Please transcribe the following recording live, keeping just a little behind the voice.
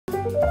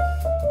Hi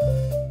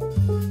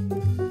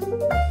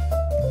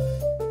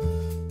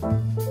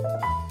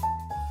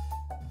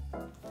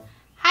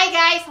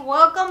guys,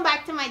 welcome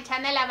back to my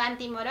channel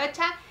Avanti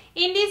Morocha.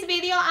 In this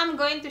video I'm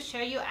going to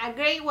show you a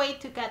great way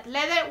to cut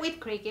leather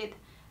with Cricut.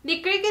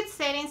 The Cricut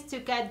settings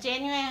to cut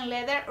genuine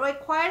leather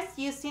requires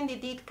using the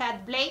deep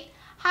cut blade.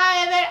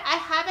 However, I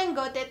haven't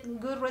gotten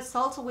good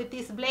results with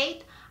this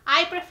blade.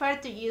 I prefer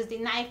to use the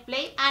knife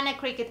blade and a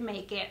Cricut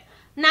maker.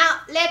 Now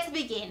let's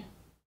begin.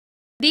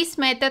 This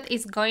method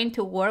is going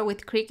to work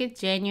with Cricut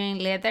genuine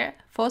leather,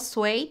 faux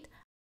suede,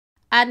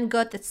 and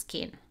goat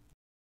skin.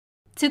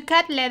 To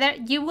cut leather,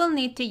 you will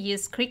need to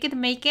use Cricut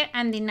Maker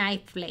and the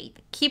knife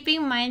blade. Keep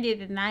in mind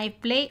that the knife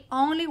blade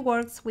only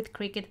works with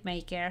Cricut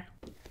Maker.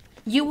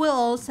 You will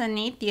also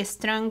need the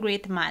strong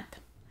grit mat.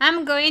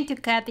 I'm going to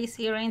cut these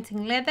earrings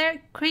in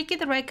leather.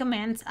 Cricut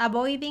recommends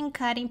avoiding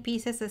cutting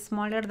pieces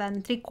smaller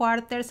than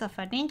 3/4 of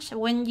an inch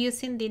when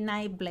using the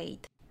knife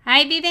blade.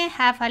 I didn't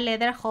have a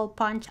leather hole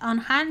punch on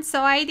hand,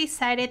 so I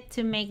decided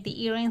to make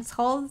the earrings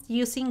holes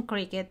using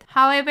Cricut.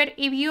 However,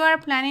 if you are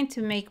planning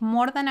to make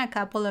more than a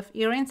couple of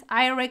earrings,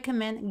 I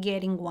recommend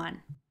getting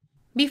one.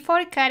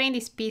 Before cutting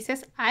these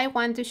pieces, I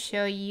want to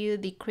show you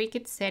the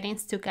Cricut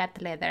settings to cut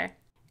leather.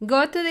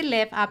 Go to the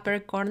left upper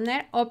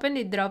corner, open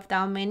the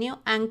drop-down menu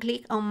and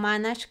click on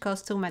Manage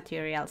Custom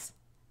Materials.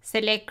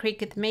 Select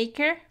Cricut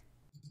Maker.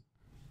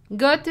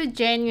 Go to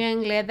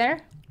Genuine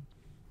Leather.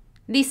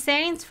 The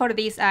settings for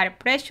these are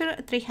pressure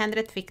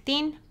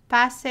 315,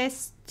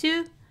 passes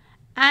 2,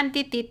 and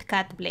the teeth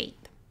cut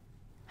blade.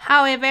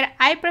 However,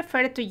 I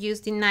prefer to use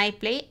the knife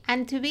blade,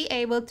 and to be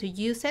able to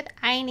use it,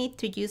 I need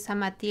to use a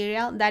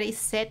material that is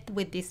set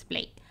with this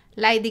blade,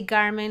 like the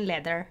garment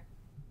leather.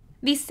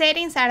 The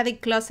settings are the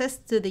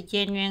closest to the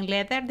genuine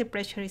leather. The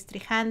pressure is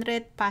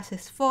 300,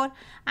 passes 4,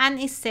 and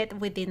is set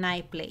with the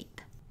knife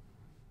blade.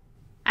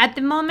 At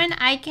the moment,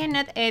 I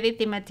cannot edit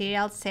the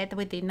material set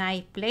with the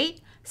knife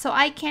blade, so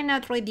I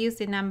cannot reduce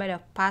the number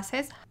of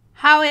passes.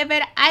 However,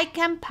 I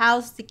can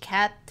pause the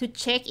cut to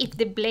check if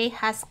the blade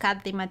has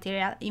cut the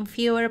material in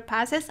fewer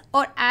passes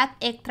or add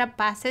extra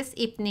passes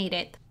if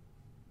needed.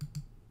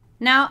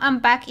 Now I'm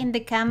back in the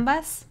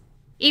canvas.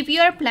 If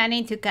you are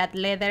planning to cut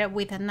leather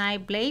with a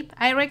knife blade,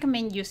 I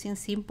recommend using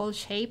simple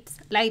shapes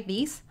like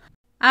this.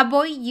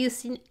 Avoid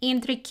using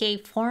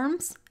intricate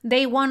forms.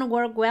 They won't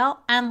work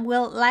well and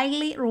will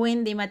likely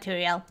ruin the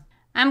material.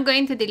 I'm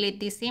going to delete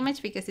this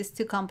image because it's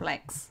too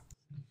complex.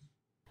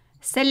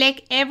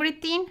 Select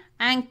everything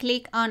and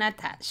click on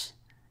Attach.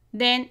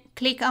 Then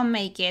click on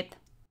Make It.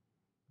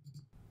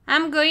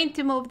 I'm going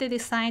to move the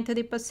design to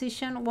the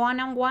position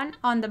 1-on-1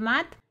 on the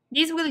mat.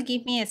 This will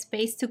give me a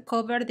space to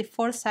cover the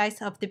 4 sides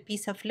of the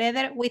piece of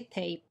leather with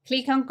tape.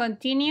 Click on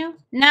Continue.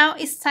 Now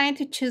it's time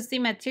to choose the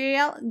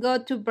material.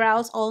 Go to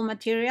Browse All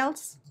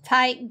Materials.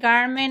 Type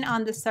Garment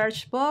on the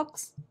search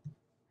box.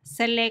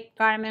 Select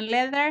Garment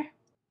Leather.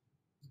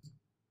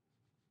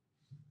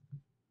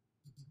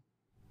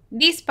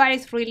 This part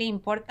is really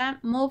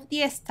important. Move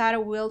the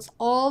start wheels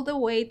all the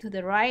way to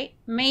the right.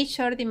 Make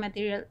sure the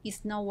material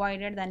is no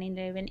wider than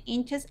 11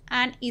 inches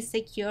and is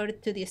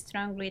secured to the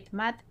strong grit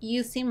mat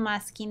using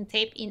masking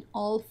tape in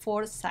all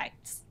 4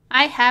 sides.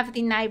 I have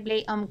the knife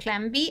blade on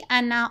clamp B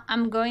and now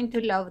I'm going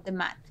to load the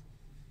mat.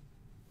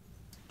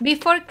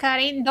 Before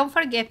cutting, don't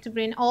forget to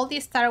bring all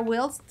the start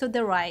wheels to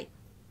the right.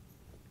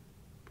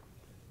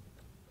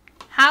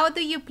 How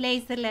do you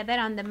place the leather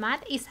on the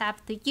mat is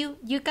up to you.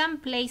 You can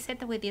place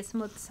it with the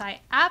smooth side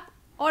up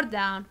or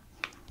down.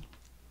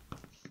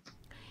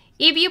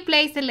 If you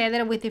place the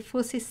leather with the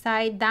fuzzy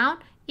side down,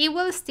 it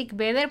will stick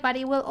better, but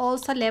it will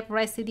also leave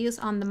residues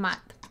on the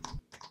mat.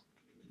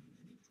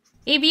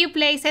 If you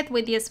place it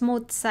with the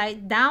smooth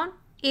side down,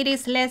 it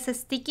is less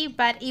sticky,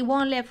 but it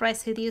won't leave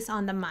residues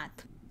on the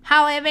mat.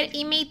 However,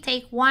 it may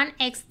take one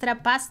extra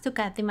pass to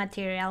cut the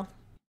material.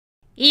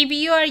 If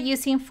you are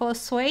using faux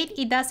suede,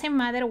 it doesn't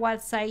matter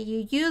what side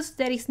you use,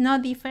 there is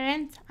no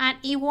difference and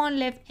it won't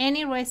leave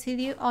any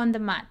residue on the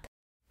mat.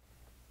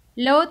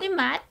 Load the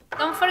mat.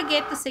 Don't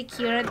forget to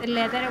secure the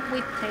leather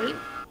with tape.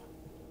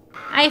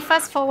 I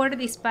fast forward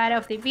this part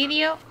of the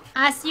video.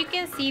 As you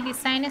can see, the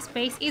sign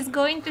space is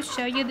going to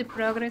show you the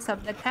progress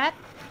of the cut.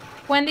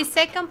 When the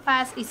second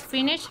pass is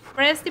finished,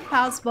 press the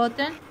pause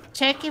button.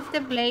 Check if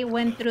the blade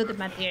went through the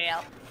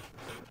material.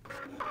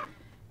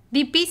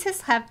 The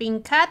pieces have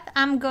been cut.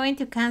 I'm going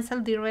to cancel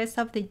the rest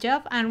of the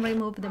job and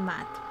remove the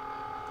mat.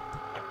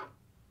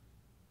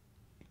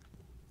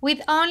 With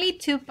only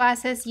 2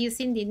 passes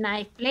using the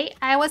knife blade,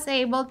 I was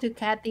able to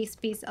cut this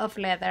piece of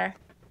leather.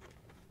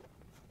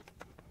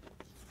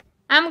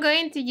 I'm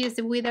going to use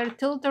the wither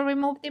tool to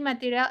remove the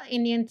material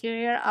in the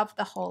interior of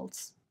the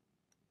holes.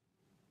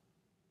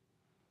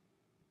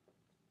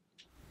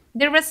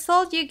 The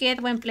results you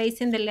get when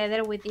placing the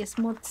leather with the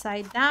smooth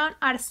side down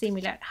are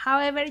similar.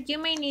 However, you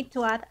may need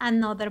to add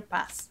another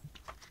pass.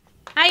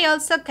 I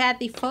also cut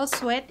the faux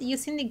suede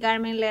using the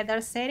garment leather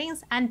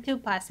settings and 2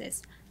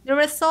 passes. The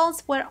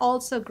results were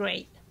also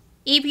great.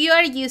 If you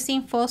are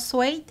using faux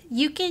suede,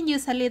 you can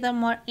use a little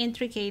more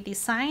intricate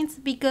designs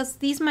because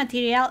this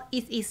material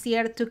is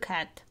easier to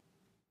cut.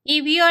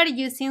 If you are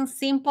using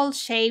simple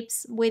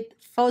shapes with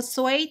faux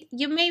suede,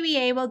 you may be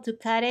able to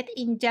cut it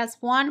in just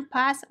one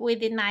pass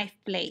with the knife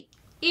blade.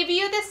 If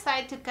you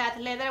decide to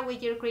cut leather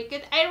with your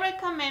Cricut, I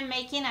recommend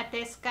making a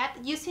test cut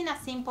using a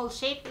simple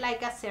shape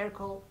like a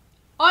circle.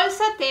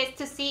 Also test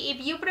to see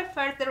if you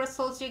prefer the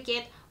results you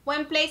get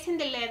when placing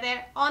the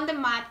leather on the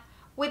mat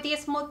with the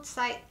smooth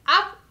side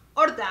up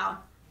or down.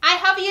 I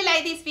hope you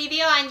like this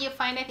video and you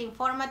find it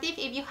informative.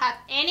 If you have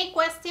any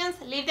questions,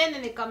 leave them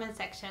in the comment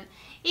section.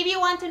 If you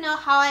want to know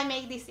how I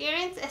make these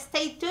earrings,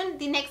 stay tuned.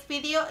 The next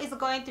video is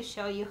going to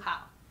show you how.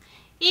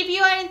 If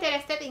you are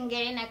interested in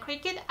getting a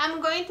Cricut,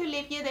 I'm going to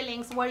leave you the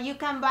links where you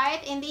can buy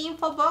it in the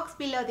info box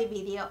below the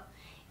video.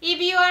 If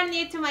you are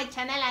new to my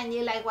channel and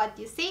you like what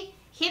you see,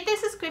 hit the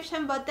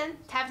subscription button,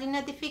 tap the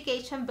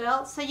notification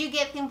bell so you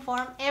get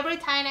informed every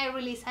time I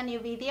release a new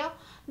video.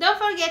 Don't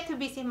forget to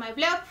visit my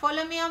blog,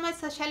 follow me on my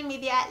social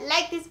media,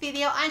 like this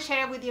video and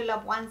share it with your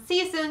loved ones.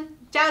 See you soon.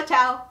 Ciao,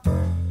 ciao.